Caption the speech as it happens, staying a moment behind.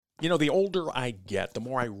You know, the older I get, the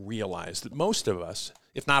more I realize that most of us,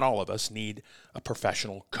 if not all of us, need a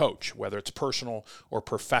professional coach, whether it's personal or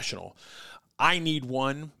professional. I need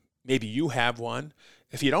one. Maybe you have one.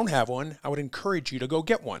 If you don't have one, I would encourage you to go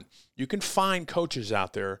get one. You can find coaches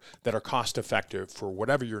out there that are cost effective for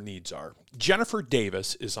whatever your needs are. Jennifer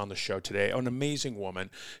Davis is on the show today, an amazing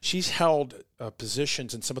woman. She's held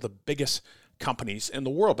positions in some of the biggest companies in the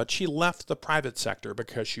world, but she left the private sector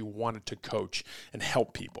because she wanted to coach and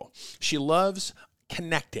help people. She loves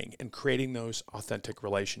connecting and creating those authentic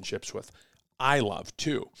relationships with I love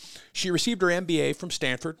too. She received her MBA from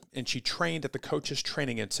Stanford, and she trained at the Coaches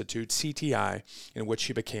Training Institute, CTI, in which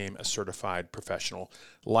she became a certified professional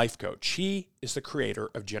life coach. She is the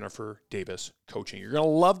creator of Jennifer Davis Coaching. You're going to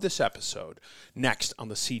love this episode next on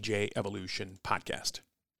the CJ Evolution podcast.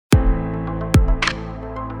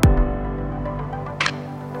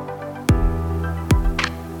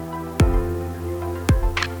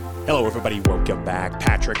 Hello, everybody. Welcome back.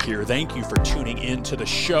 Patrick here. Thank you for tuning in to the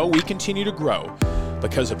show. We continue to grow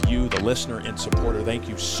because of you, the listener and supporter. Thank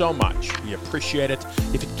you so much. We appreciate it.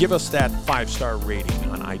 If you'd give us that 5-star rating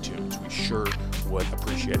on iTunes, we sure would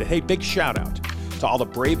appreciate it. Hey, big shout out to all the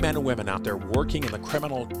brave men and women out there working in the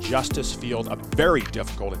criminal justice field, a very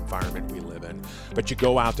difficult environment we live in. But you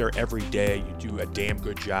go out there every day, you do a damn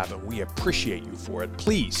good job, and we appreciate you for it.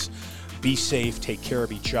 Please be safe, take care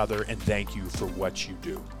of each other, and thank you for what you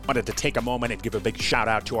do. I wanted to take a moment and give a big shout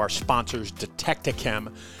out to our sponsors,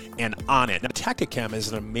 Detectichem and Onnit. Now, Detectichem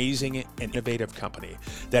is an amazing and innovative company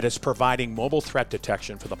that is providing mobile threat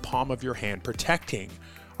detection for the palm of your hand, protecting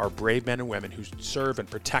our brave men and women who serve and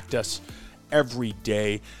protect us every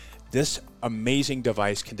day. This amazing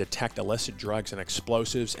device can detect illicit drugs and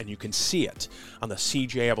explosives, and you can see it on the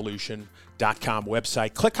cjevolution.com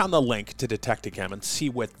website. Click on the link to Detectichem and see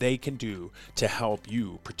what they can do to help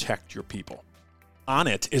you protect your people.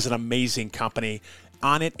 Onnit is an amazing company.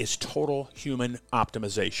 Onnit is total human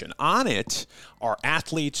optimization. Onnit are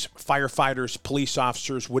athletes, firefighters, police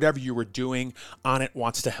officers, whatever you were doing. Onnit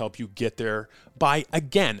wants to help you get there by,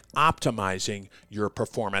 again, optimizing your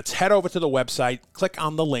performance. Head over to the website, click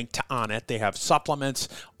on the link to Onnit. They have supplements,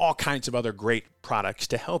 all kinds of other great products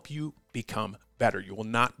to help you become better. You will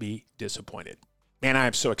not be disappointed. Man, I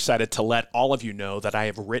am so excited to let all of you know that I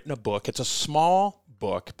have written a book. It's a small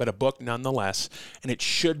book, but a book nonetheless, and it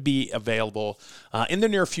should be available in the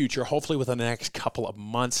near future, hopefully within the next couple of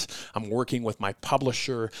months. I'm working with my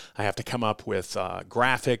publisher. I have to come up with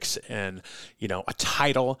graphics and, a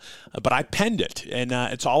title, but I penned it, and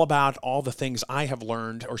it's all about all the things I have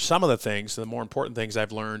learned, or some of the things, the more important things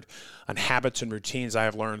I've learned on habits and routines I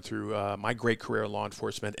have learned through my great career in law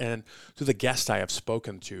enforcement and through the guests I have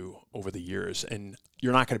spoken to over the years. And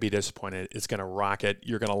you're not going to be disappointed. It's going to rock it.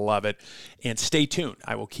 You're going to love it. And stay tuned.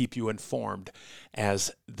 I will keep you informed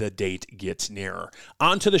as the date gets nearer.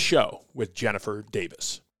 On to the show with Jennifer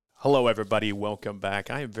Davis. Hello, everybody. Welcome back.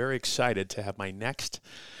 I am very excited to have my next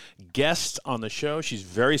guest on the show. She's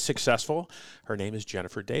very successful. Her name is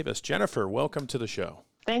Jennifer Davis. Jennifer, welcome to the show.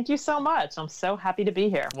 Thank you so much. I'm so happy to be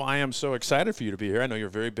here. Well, I am so excited for you to be here. I know you're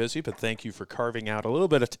very busy, but thank you for carving out a little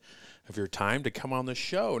bit of your time to come on the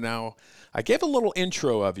show. Now, I gave a little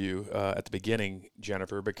intro of you at the beginning,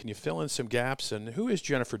 Jennifer, but can you fill in some gaps? And who is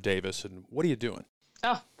Jennifer Davis, and what are you doing?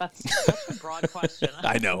 Oh, that's such a broad question.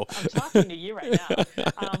 I know. I'm talking to you right now.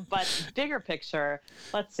 But bigger picture,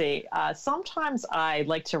 let's see. Sometimes I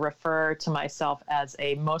like to refer to myself as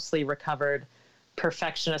a mostly recovered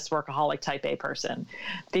perfectionist, workaholic type A person,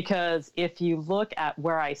 because if you look at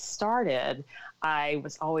where I started, I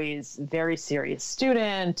was always a very serious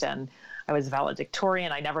student, and I was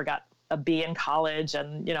valedictorian. I never got a B in college,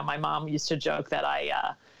 and my mom used to joke that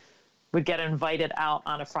I would get invited out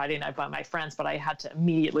on a Friday night by my friends, but I had to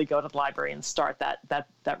immediately go to the library and start that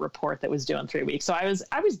report that was due in 3 weeks. So I was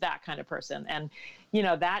that kind of person, and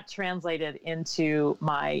that translated into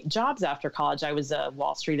my jobs after college. I was a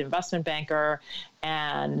Wall Street investment banker.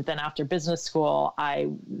 And then after business school, I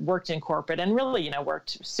worked in corporate and really,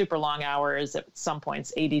 worked super long hours, at some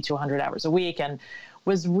points 80 to 100 hours a week, and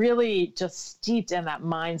was really just steeped in that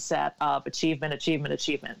mindset of achievement.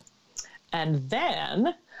 And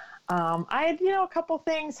then I had, a couple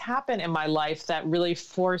things happen in my life that really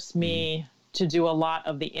forced me to do a lot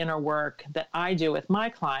of the inner work that I do with my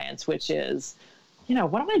clients, which is,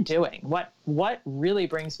 what am I doing? What really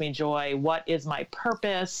brings me joy? What is my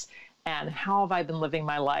purpose? And how have I been living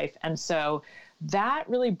my life? And so that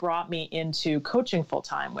really brought me into coaching full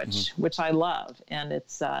time, which I love. And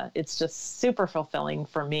it's just super fulfilling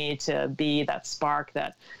for me to be that spark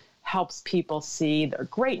that helps people see their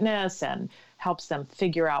greatness and helps them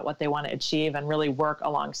figure out what they want to achieve and really work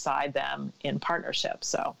alongside them in partnership.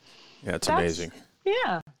 So yeah, it's amazing.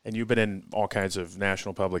 Yeah. And you've been in all kinds of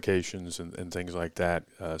national publications and things like that.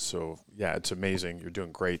 So yeah, it's amazing. You're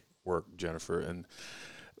doing great work, Jennifer. And,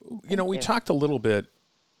 we talked a little bit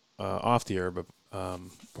off the air, but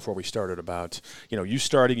before we started about, you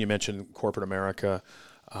starting, you mentioned corporate America.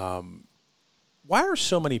 Why are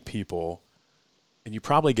so many people, and you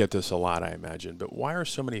probably get this a lot, I imagine, but why are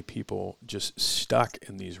so many people just stuck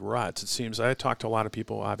in these ruts? It seems, I talk to a lot of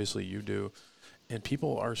people, obviously you do, and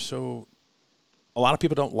people are a lot of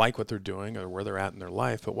people don't like what they're doing or where they're at in their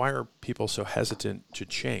life, but why are people so hesitant to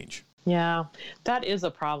change? Yeah, that is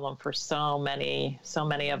a problem for so many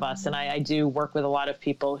of us. And I do work with a lot of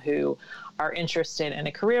people who are interested in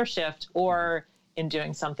a career shift or in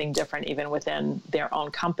doing something different, even within their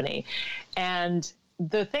own company. And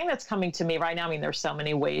the thing that's coming to me right now, I mean, there's so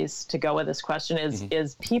many ways to go with this question,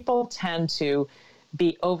 is people tend to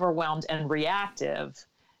be overwhelmed and reactive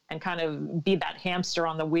and kind of be that hamster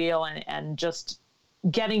on the wheel and just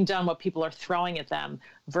getting done what people are throwing at them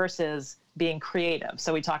versus being creative.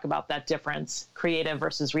 So we talk about that difference, creative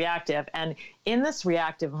versus reactive. And in this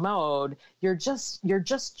reactive mode, you're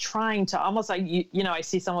just trying to almost like, I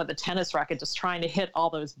see someone with a tennis racket just trying to hit all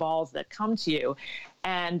those balls that come to you.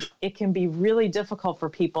 And it can be really difficult for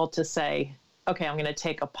people to say, okay, I'm going to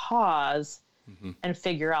take a pause and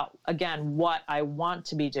figure out, again, what I want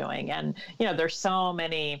to be doing. And, there's so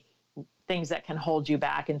many things that can hold you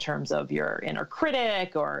back in terms of your inner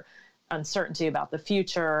critic or uncertainty about the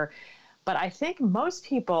future. But I think most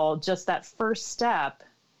people, just that first step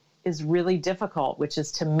is really difficult, which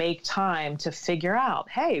is to make time to figure out,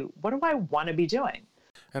 hey, what do I want to be doing?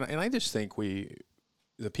 And I just think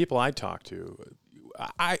the people I talk to,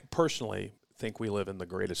 I personally think we live in the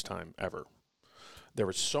greatest time ever. There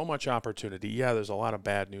was so much opportunity. Yeah, there's a lot of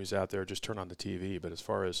bad news out there. Just turn on the TV. But as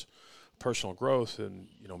far as personal growth and,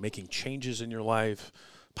 making changes in your life,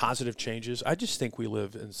 positive changes, I just think we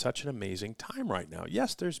live in such an amazing time right now.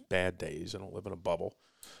 Yes, there's bad days. I don't live in a bubble.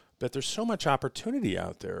 But there's so much opportunity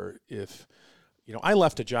out there. If, I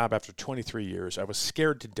left a job after 23 years. I was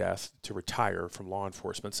scared to death to retire from law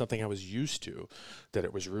enforcement, something I was used to, that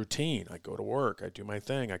it was routine. I go to work, I do my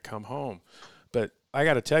thing, I come home. But I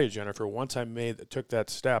got to tell you, Jennifer, once I took that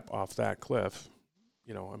step off that cliff,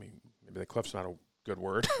 maybe the cliff's not a good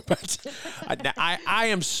word, but I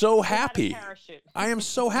am so happy. I am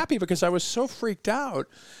so happy because I was so freaked out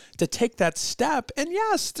to take that step. And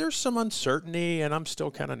yes, there's some uncertainty and I'm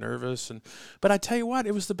still kind of nervous. But I tell you what,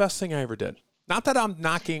 it was the best thing I ever did. Not that I'm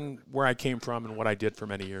knocking where I came from and what I did for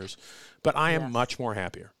many years, but I am much more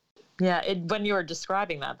happier. Yeah. When you were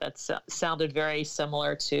describing that sounded very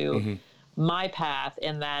similar to my path,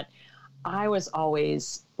 in that I was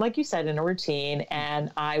always, like you said, in a routine, and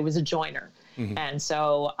I was a joiner. And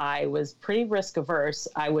so I was pretty risk averse.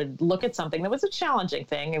 I would look at something that was a challenging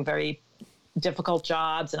thing, and very difficult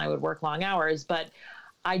jobs, and I would work long hours, but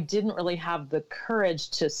I didn't really have the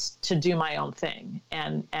courage to do my own thing.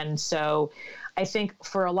 And so I think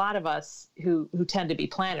for a lot of us who tend to be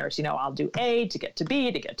planners, I'll do A to get to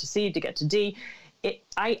B, to get to C, to get to D.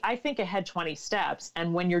 I think ahead 20 steps.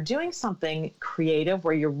 And when you're doing something creative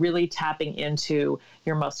where you're really tapping into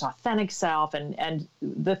your most authentic self, and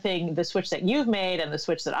the switch that you've made and the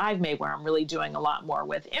switch that I've made, where I'm really doing a lot more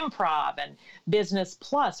with improv and business,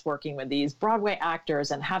 plus working with these Broadway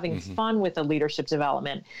actors and having fun with the leadership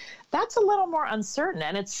development, that's a little more uncertain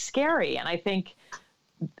and it's scary. And I think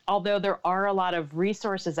although there are a lot of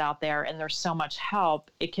resources out there and there's so much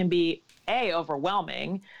help, it can be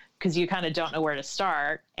overwhelming, because you kind of don't know where to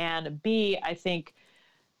start. And B, I think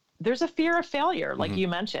there's a fear of failure, like you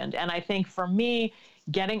mentioned. And I think for me,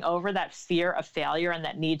 getting over that fear of failure and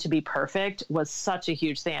that need to be perfect was such a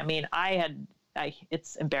huge thing. I mean,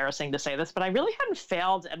 it's embarrassing to say this, but I really hadn't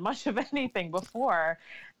failed at much of anything before,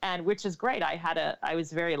 and which is great. I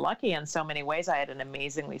was very lucky in so many ways. I had an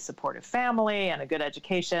amazingly supportive family and a good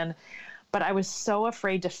education. But I was so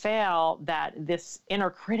afraid to fail that this inner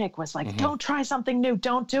critic was like, don't try something new.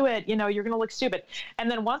 Don't do it. You're going to look stupid. And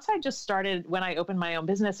then once I just started, when I opened my own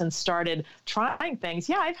business and started trying things,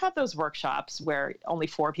 I've had those workshops where only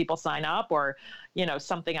 4 people sign up, or,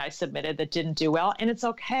 something I submitted that didn't do well, and it's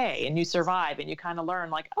okay. And you survive and you kind of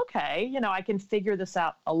learn like, okay, I can figure this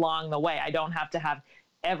out along the way. I don't have to have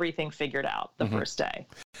everything figured out the first day.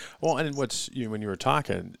 Well, and when you were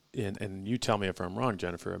talking, and you tell me if I'm wrong,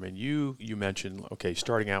 Jennifer, I mean, you mentioned, okay,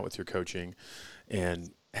 starting out with your coaching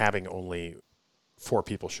and having only 4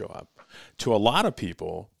 people show up. To a lot of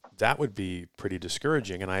people, that would be pretty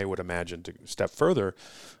discouraging. And I would imagine, to step further,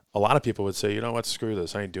 a lot of people would say, you know what, screw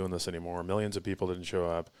this. I ain't doing this anymore. Millions of people didn't show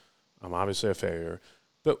up. I'm obviously a failure.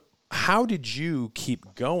 But how did you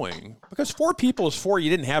keep going? Because 4 people is 4 you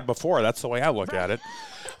didn't have before. That's the way I look at it.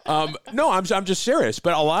 No, I'm just serious.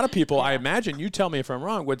 But a lot of people, I imagine, you tell me if I'm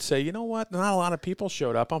wrong, would say, you know what, not a lot of people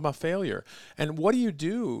showed up. I'm a failure. And what do you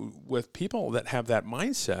do with people that have that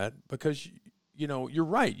mindset? Because, you know, you're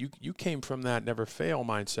right. You came from that never fail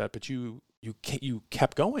mindset, but you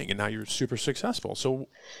kept going, and now you're super successful. So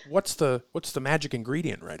what's the magic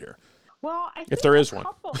ingredient right here? Well, I think if there is one.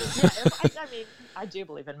 I mean, I do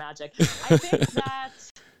believe in magic.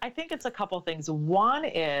 I think it's a couple things. One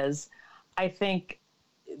is, I think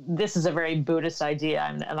this is a very Buddhist idea,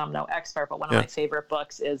 and I'm no expert, but one of my favorite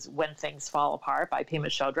books is When Things Fall Apart by Pema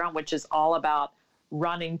Chodron, which is all about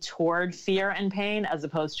running toward fear and pain as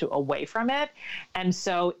opposed to away from it. And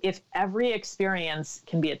so if every experience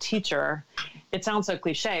can be a teacher, it sounds so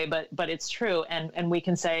cliche, but it's true. And we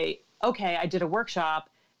can say, okay, I did a workshop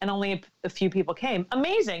and only a few people came.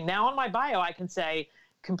 Amazing. Now on my bio, I can say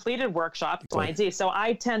completed workshop, Y and Z. So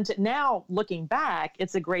I tend to, now looking back,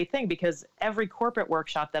 it's a great thing because every corporate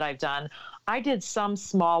workshop that I've done, I did some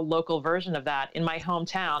small local version of that in my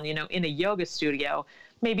hometown, you know, in a yoga studio.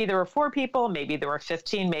 Maybe there were 4 people, maybe there were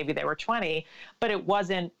 15, maybe there were 20, but it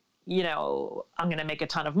wasn't, you know, I'm going to make a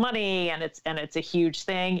ton of money and it's a huge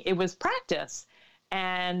thing. It was practice.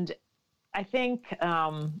 And I think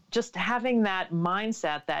just having that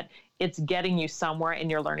mindset that it's getting you somewhere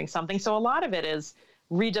and you're learning something. So a lot of it is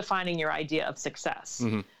redefining your idea of success,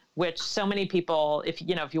 which so many people, if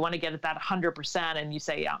you want to get at that 100% and you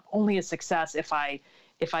say, I'm only a success if I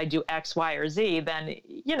do X, Y, or Z, then,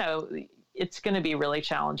 you know, it's going to be really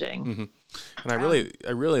challenging. And I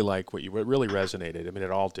really like what really resonated. I mean,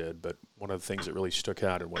 it all did, but one of the things that really stuck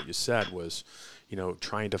out in what you said was, you know,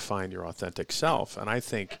 trying to find your authentic self. And I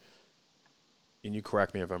think, and you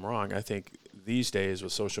correct me if I'm wrong, I think these days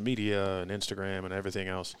with social media and Instagram and everything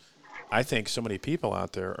else, I think so many people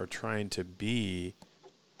out there are trying to be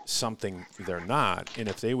something they're not. And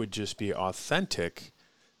if they would just be authentic,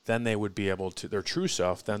 then they would be able to, their true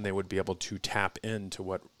self, then they would be able to tap into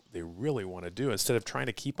what they really want to do instead of trying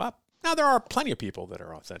to keep up. Now, there are plenty of people that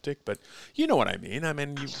are authentic, but you know what I mean. I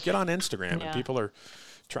mean, you get on Instagram and people are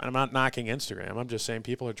trying, I'm not knocking Instagram. I'm just saying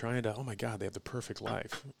people are trying to, oh my God, they have the perfect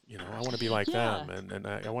life. You know, I want to be like them and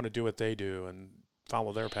I want to do what they do and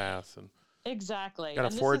follow their path. And exactly. You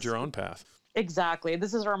got to forge your own path. Exactly.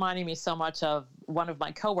 This is reminding me so much of one of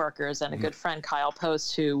my coworkers and a good friend, Kyle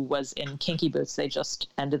Post, who was in Kinky Boots. They just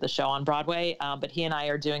ended the show on Broadway, but he and I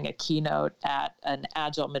are doing a keynote at an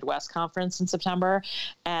Agile Midwest conference in September.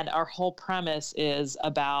 And our whole premise is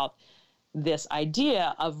about this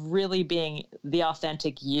idea of really being the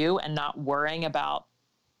authentic you and not worrying about,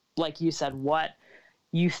 like you said, what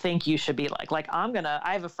you think you should be like. Like I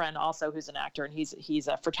have a friend also who's an actor and he's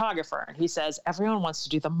a photographer, and he says everyone wants to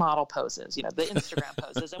do the model poses, you know, the Instagram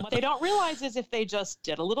poses. And what they don't realize is if they just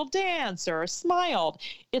did a little dance or smiled,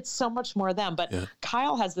 it's so much more them. But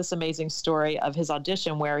Kyle has this amazing story of his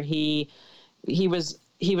audition where he was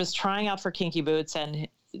trying out for Kinky Boots, and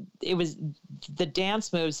it was the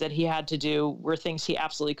dance moves that he had to do were things he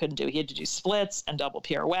absolutely couldn't do. He had to do splits and double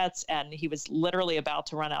pirouettes, and he was literally about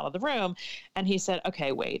to run out of the room. And he said,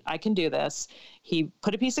 okay, wait, I can do this. He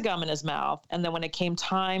put a piece of gum in his mouth. And then when it came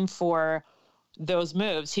time for those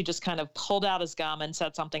moves, he just kind of pulled out his gum and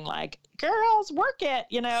said something like, girls, work it,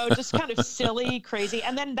 you know, just kind of silly, crazy.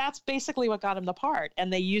 And then that's basically what got him the part.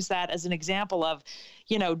 And they use that as an example of,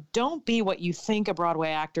 you know, don't be what you think a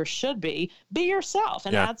Broadway actor should be yourself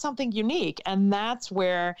and add something unique. And that's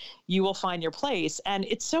where you will find your place. And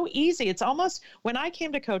it's so easy. It's almost, when I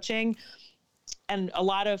came to coaching, and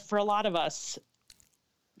for a lot of us,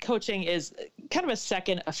 coaching is kind of a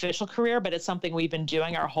second official career, but it's something we've been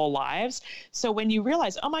doing our whole lives. So when you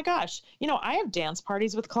realize, oh my gosh, you know, I have dance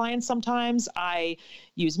parties with clients sometimes. I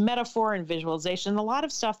use metaphor and visualization, a lot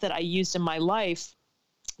of stuff that I used in my life,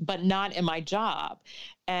 but not in my job.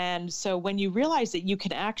 And so when you realize that you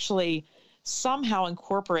can actually somehow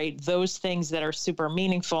incorporate those things that are super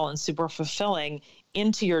meaningful and super fulfilling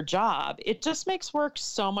into your job, it just makes work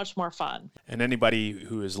so much more fun. And anybody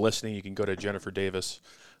who is listening, you can go to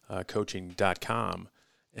jenniferdaviscoaching.com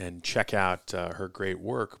and check out her great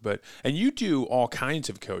work. And you do all kinds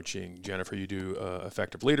of coaching, Jennifer. You do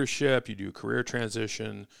effective leadership, you do career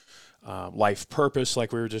transition, life purpose,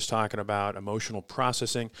 like we were just talking about, emotional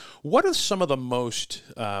processing. What are some of the most,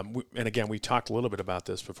 and again, we talked a little bit about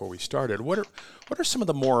this before we started, what are some of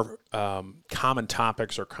the more common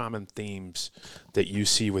topics or common themes that you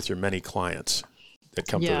see with your many clients that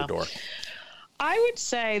come through the door? I would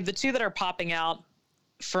say the two that are popping out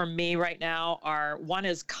for me right now are, one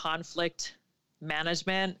is conflict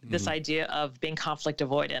management, this idea of being conflict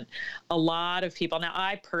avoidant. A lot of people, now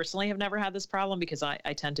I personally have never had this problem because I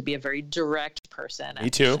tend to be a very direct person. Me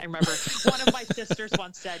too. I remember one of my sisters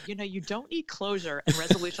once said, you don't need closure and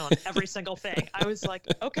resolution on every single thing. I was like,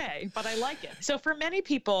 okay, but I like it. So for many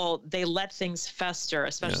people, they let things fester,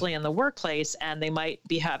 especially in the workplace, and they might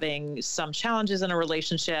be having some challenges in a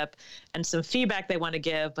relationship and some feedback they want to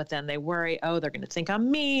give, but then they worry, oh, they're going to think I'm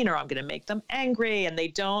mean or I'm going to make them angry, and they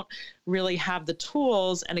don't really have the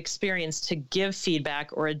tools and experience to give feedback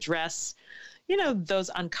or address, those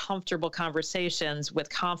uncomfortable conversations with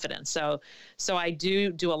confidence. So I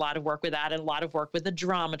do a lot of work with that, and a lot of work with the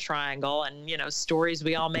drama triangle and, stories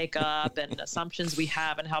we all make up and assumptions we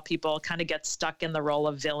have, and how people kind of get stuck in the role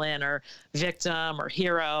of villain or victim or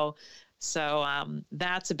hero. So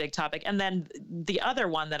that's a big topic. And then the other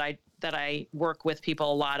one that I work with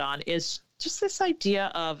people a lot on is just this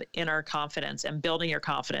idea of inner confidence and building your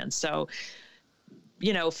confidence. So,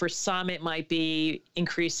 for some, it might be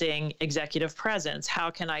increasing executive presence. How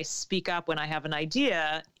can I speak up when I have an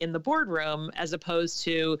idea in the boardroom, as opposed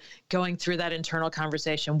to going through that internal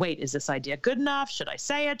conversation? Wait, is this idea good enough? Should I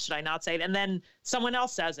say it? Should I not say it? And then someone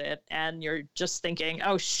else says it, and you're just thinking,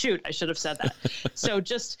 oh, shoot, I should have said that. So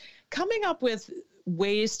just coming up with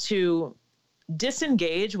ways to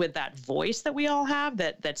disengage with that voice that we all have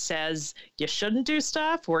that says you shouldn't do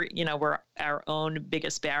stuff. We're our own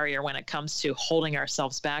biggest barrier when it comes to holding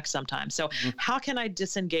ourselves back sometimes. So how can I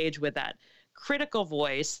disengage with that critical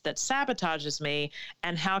voice that sabotages me?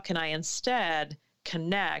 And how can I instead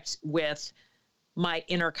connect with my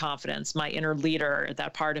inner confidence, my inner leader,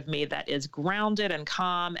 that part of me that is grounded and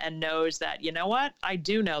calm and knows that, you know what, I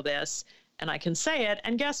do know this, and I can say it.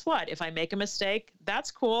 And guess what? If I make a mistake, that's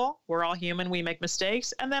cool. We're all human. We make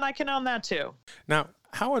mistakes. And then I can own that too. Now,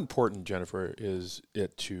 how important, Jennifer, is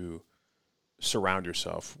it to surround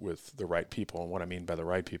yourself with the right people? And what I mean by the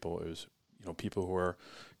right people is, people who are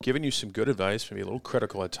giving you some good advice, maybe a little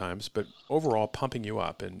critical at times, but overall pumping you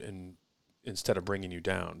up and instead of bringing you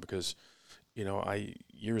down. Because,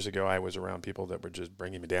 years ago, I was around people that were just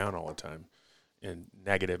bringing me down all the time, and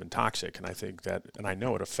negative and toxic. And I think that, and I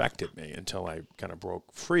know it affected me until I kind of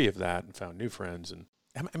broke free of that and found new friends. And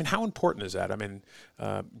I mean, how important is that? I mean,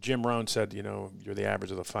 Jim Rohn said, you're the average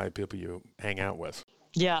of the 5 people you hang out with.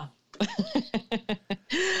 Yeah.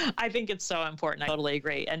 I think it's so important. I totally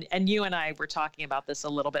agree. And you and I were talking about this a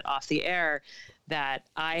little bit off the air, that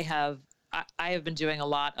I have been doing a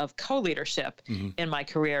lot of co-leadership in my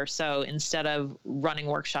career. So instead of running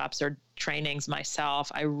workshops or trainings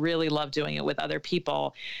myself, I really love doing it with other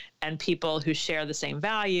people, and people who share the same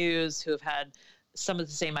values, who have had some of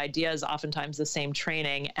the same ideas, oftentimes the same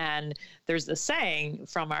training. And there's the saying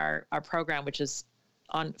from our program, which is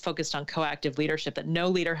focused on coactive leadership, that no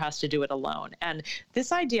leader has to do it alone. And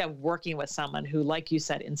this idea of working with someone who, like you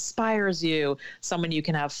said, inspires you, someone you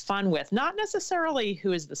can have fun with, not necessarily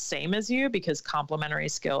who is the same as you, because complementary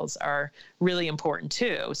skills are really important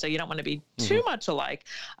too. So you don't want to be too much alike.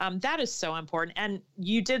 That is so important. And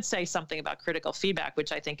you did say something about critical feedback,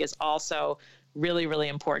 which I think is also really, really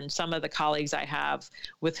important. Some of the colleagues I have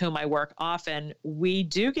with whom I work often, we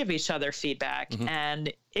do give each other feedback,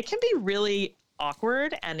 and it can be really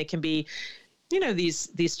awkward, and it can be,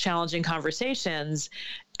 these challenging conversations.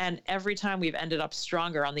 And every time we've ended up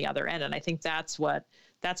stronger on the other end. And I think that's what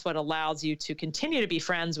allows you to continue to be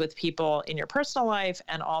friends with people in your personal life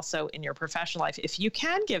and also in your professional life. If you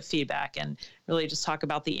can give feedback and really just talk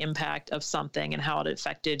about the impact of something and how it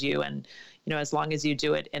affected you, and as long as you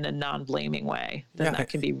do it in a non-blaming way, then that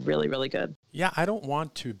can be really, really good. Yeah, I've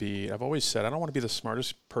always said, I don't want to be the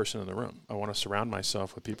smartest person in the room. I want to surround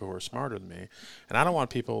myself with people who are smarter than me. And I don't want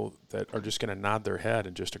people that are just going to nod their head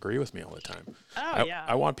and just agree with me all the time.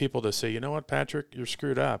 I want people to say, you know what, Patrick, you're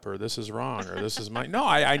screwed up, or this is wrong, or this is no,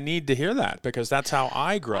 I need to hear that, because that's how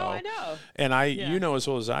I grow. Oh, I know. And as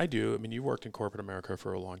well as I do. I mean, you worked in corporate America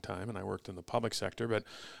for a long time, and I worked in the public sector, but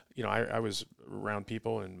I was around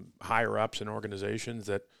people and higher ups in organizations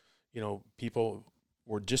that, people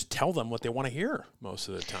would just tell them what they want to hear most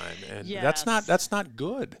of the time. And that's not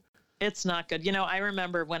good. It's not good. I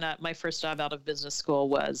remember when my first job out of business school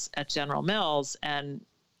was at General Mills, and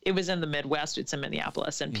it was in the Midwest. It's in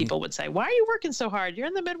Minneapolis. And people would say, why are you working so hard? You're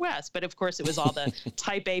in the Midwest. But of course, it was all the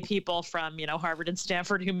type A people from, Harvard and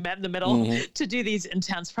Stanford who met in the middle to do these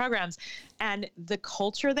intense programs. And the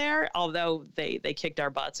culture there, although they kicked our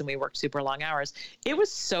butts and we worked super long hours, it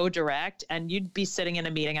was so direct. And you'd be sitting in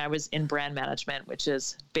a meeting. I was in brand management, which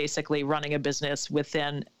is basically running a business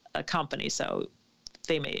within a company. So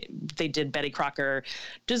they did Betty Crocker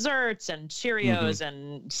desserts and Cheerios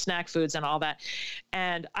and snack foods and all that.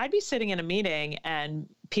 And I'd be sitting in a meeting, and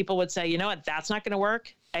people would say, you know what, that's not going to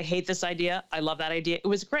work. I hate this idea. I love that idea. It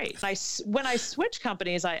was great. When I switched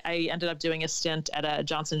companies, I ended up doing a stint at a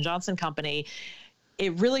Johnson & Johnson company.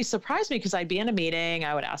 It really surprised me because I'd be in a meeting.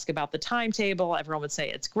 I would ask about the timetable. Everyone would say,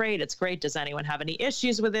 it's great. It's great. Does anyone have any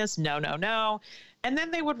issues with this? No, no, no. And then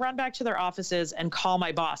they would run back to their offices and call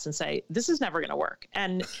my boss and say, this is never going to work.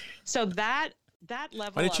 And so that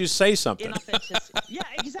level. Why didn't you say something? Yeah,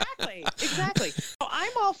 exactly. So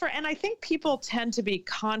I'm all for, and I think people tend to be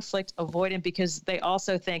conflict avoidant because they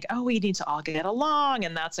also think, oh, we need to all get along,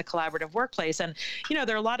 and that's a collaborative workplace. And,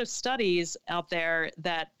 there are a lot of studies out there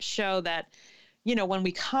that show that, when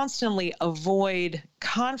we constantly avoid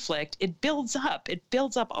conflict, it builds up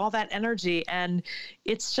all that energy, and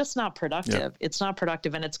it's just not productive. Yeah. It's not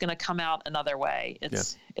productive, and it's going to come out another way.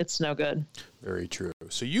 It's no good. Very true.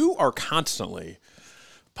 So you are constantly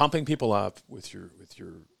pumping people up with your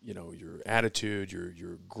your attitude,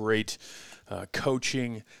 your great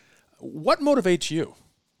coaching. What motivates you?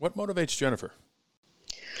 What motivates Jennifer?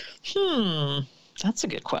 That's a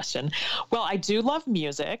good question. Well, I do love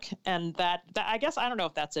music, and that I guess, I don't know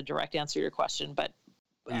if that's a direct answer to your question, but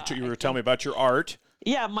you were telling me about your art.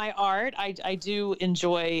 Yeah, my art. I do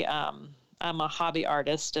enjoy. I'm a hobby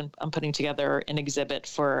artist, and I'm putting together an exhibit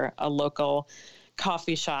for a local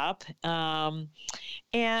coffee shop.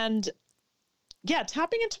 And yeah,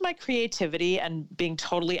 tapping into my creativity and being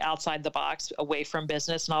totally outside the box, away from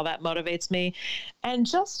business and all that motivates me. And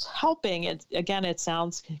just helping it. Again, it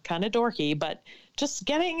sounds kind of dorky, but just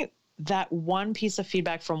getting that one piece of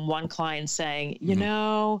feedback from one client saying,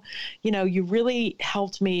 you really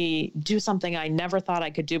helped me do something I never thought I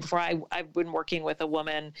could do before. I've been working with a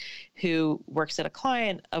woman who works at a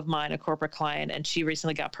client of mine, a corporate client, and she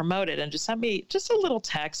recently got promoted and just sent me just a little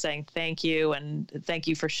text saying, thank you. And thank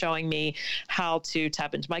you for showing me how to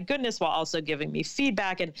tap into my goodness while also giving me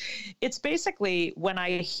feedback. And it's basically when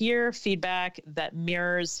I hear feedback that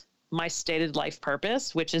mirrors my stated life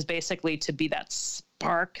purpose, which is basically to be that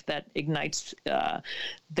spark that ignites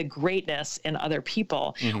the greatness in other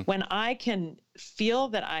people. When I can feel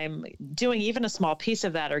that I'm doing even a small piece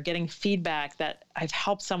of that or getting feedback that I've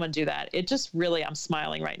helped someone do that, it just really, I'm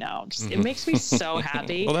smiling right now. It makes me so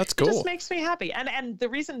happy. Well, that's cool. It just makes me happy. And the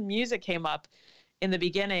reason music came up in the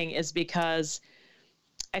beginning is because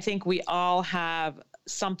I think we all have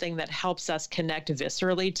something that helps us connect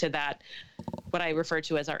viscerally to that, what I refer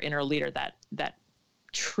to as our inner leader, that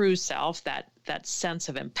true self, that sense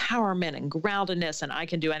of empowerment and groundedness, and I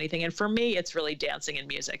can do anything. And for me, it's really dancing and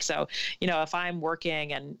music. So, if I'm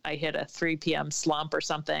working and I hit a 3 p.m. slump or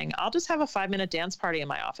something, I'll just have a 5-minute dance party in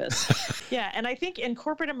my office. Yeah. And I think in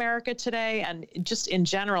corporate America today, and just in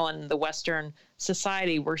general in the Western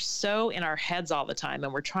society, we're so in our heads all the time,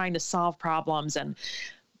 and we're trying to solve problems and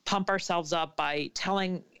pump ourselves up by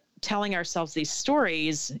telling ourselves these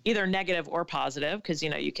stories, either negative or positive, because,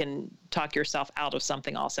 you can talk yourself out of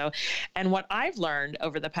something also. And what I've learned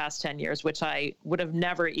over the past 10 years, which I would have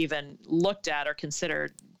never even looked at or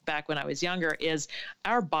considered back when I was younger, is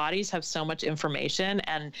our bodies have so much information,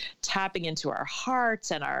 and tapping into our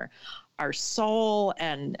hearts and our soul,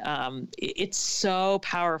 and it's so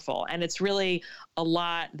powerful. And it's really a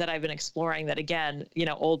lot that I've been exploring that, again,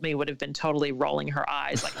 old me would have been totally rolling her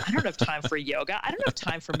eyes. Like, I don't have time for yoga. I don't have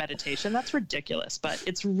time for meditation. That's ridiculous. But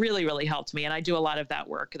it's really, really helped me. And I do a lot of that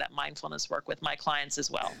work, that mindfulness work with my clients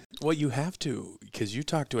as well. Well, you have to, because you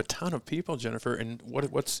talk to a ton of people, Jennifer, and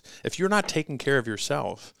what's if you're not taking care of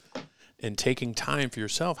yourself and taking time for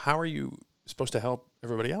yourself, how are you supposed to help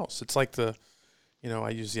everybody else? It's like I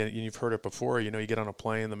use you've heard it before, you get on a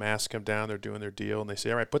plane, the masks come down, they're doing their deal, and they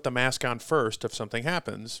say, all right, put the mask on first if something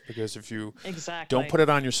happens, because if you don't put it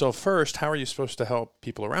on yourself first, how are you supposed to help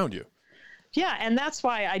people around you? Yeah, and that's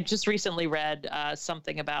why I just recently read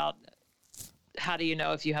something about how do you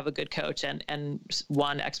know if you have a good coach, and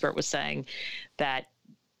one expert was saying that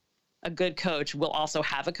a good coach will also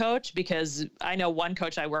have a coach, because I know one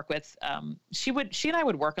coach I work with, she and I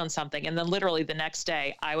would work on something, and then literally the next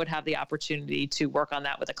day I would have the opportunity to work on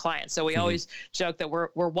that with a client. So we always joke that we're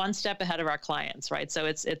one step ahead of our clients, right? So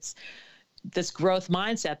it's this growth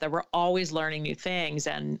mindset that we're always learning new things.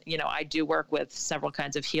 And, I do work with several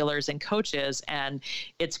kinds of healers and coaches, and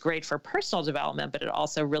it's great for personal development, but it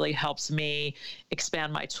also really helps me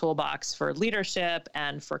expand my toolbox for leadership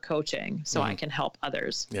and for coaching, so I can help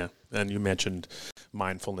others. Yeah. And you mentioned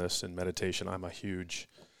mindfulness and meditation. I'm a huge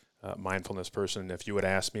mindfulness person. If you would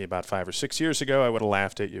ask me about 5 or 6 years ago, I would have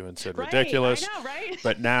laughed at you and said ridiculous. I know, right?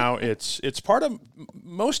 But now it's part of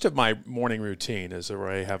most of my morning routine is where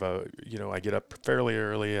I have I get up fairly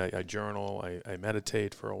early, I journal, I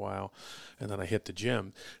meditate for a while, and then I hit the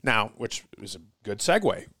gym. Now, which is a good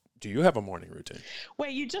segue Do you have a morning routine?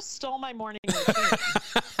 Wait, you just stole my morning routine.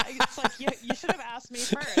 It's like you should have asked me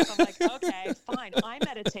first. I'm like, okay, fine. I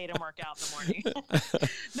meditate and work out in the morning.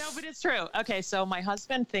 No, but it's true. Okay, so my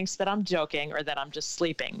husband thinks that I'm joking or that I'm just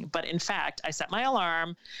sleeping. But in fact, I set my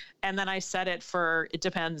alarm and then I set it for, it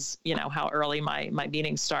depends, how early my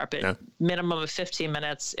meetings start, but minimum of 15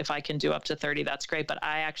 minutes. If I can do up to 30, that's great. But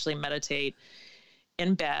I actually meditate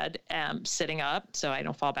in bed, sitting up so I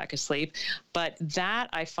don't fall back asleep. But that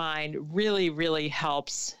I find really, really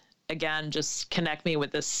helps, again, just connect me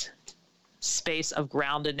with this space of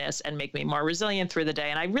groundedness and make me more resilient through the day.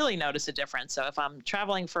 And I really notice a difference. So if I'm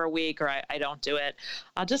traveling for a week or I don't do it,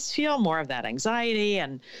 I'll just feel more of that anxiety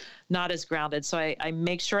and not as grounded. So I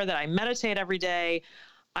make sure that I meditate every day.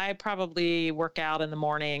 I probably work out in the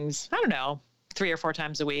mornings, 3 or 4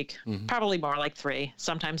 times a week, probably more like 3,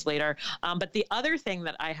 sometimes later. But the other thing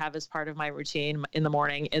that I have as part of my routine in the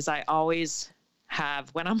morning is I always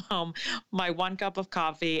have, when I'm home, my 1 cup of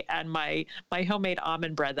coffee and my homemade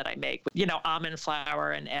almond bread that I make, almond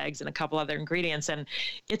flour and eggs and a couple other ingredients. And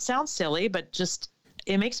it sounds silly, but just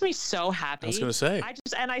it makes me so happy. I was going to say.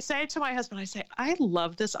 I say to my husband, I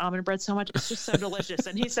love this almond bread so much. It's just so delicious.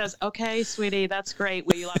 And he says, okay, sweetie, that's great.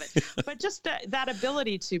 We love it. But just that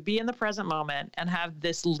ability to be in the present moment and have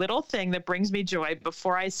this little thing that brings me joy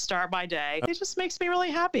before I start my day, it just makes me really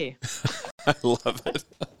happy. I love it.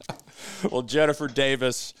 Well, Jennifer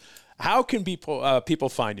Davis, how can people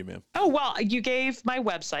find you, ma'am? Oh, well, you gave my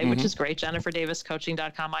website, which is great,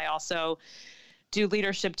 jenniferdaviscoaching.com. I also do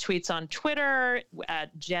leadership tweets on Twitter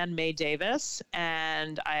at Jen May Davis.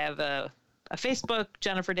 And I have a Facebook,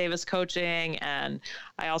 Jennifer Davis Coaching. And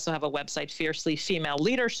I also have a website, Fiercely Female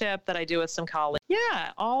Leadership, that I do with some colleagues.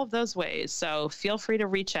 Yeah, all of those ways. So feel free to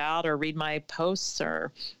reach out or read my posts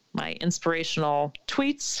or my inspirational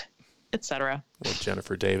tweets, etc. Well,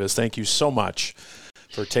 Jennifer Davis, thank you so much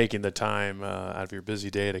for taking the time out of your busy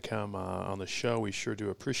day to come on the show. We sure do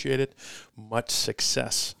appreciate it. Much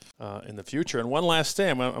success in the future. And one last thing,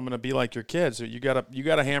 I'm going to be like your kids. You got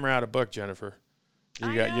to hammer out a book, Jennifer.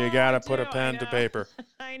 You got to put a pen to paper.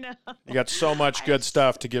 I know. You got so much good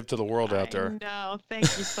stuff to give to the world out there. No, thank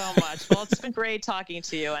you so much. Well, it's been great talking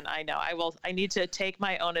to you, and I know I need to take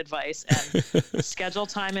my own advice and schedule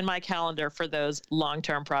time in my calendar for those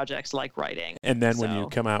long-term projects like writing. And then when you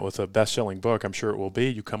come out with a best-selling book, I'm sure it will be,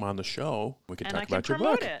 you come on the show, we can talk about your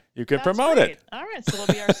book. You can promote it. All right, so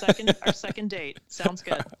it'll be our second date. Sounds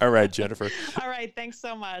good. All right, Jennifer. All right, thanks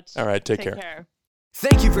so much. All right, take care.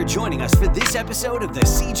 Thank you for joining us for this episode of the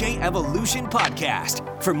CJ Evolution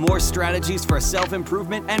Podcast. For more strategies for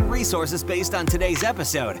self-improvement and resources based on today's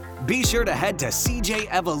episode, be sure to head to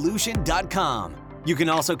cjevolution.com. You can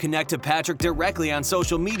also connect to Patrick directly on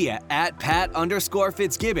social media at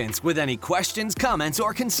Pat_Fitzgibbons with any questions, comments,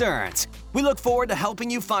 or concerns. We look forward to helping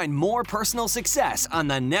you find more personal success on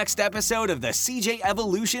the next episode of the CJ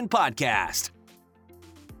Evolution Podcast.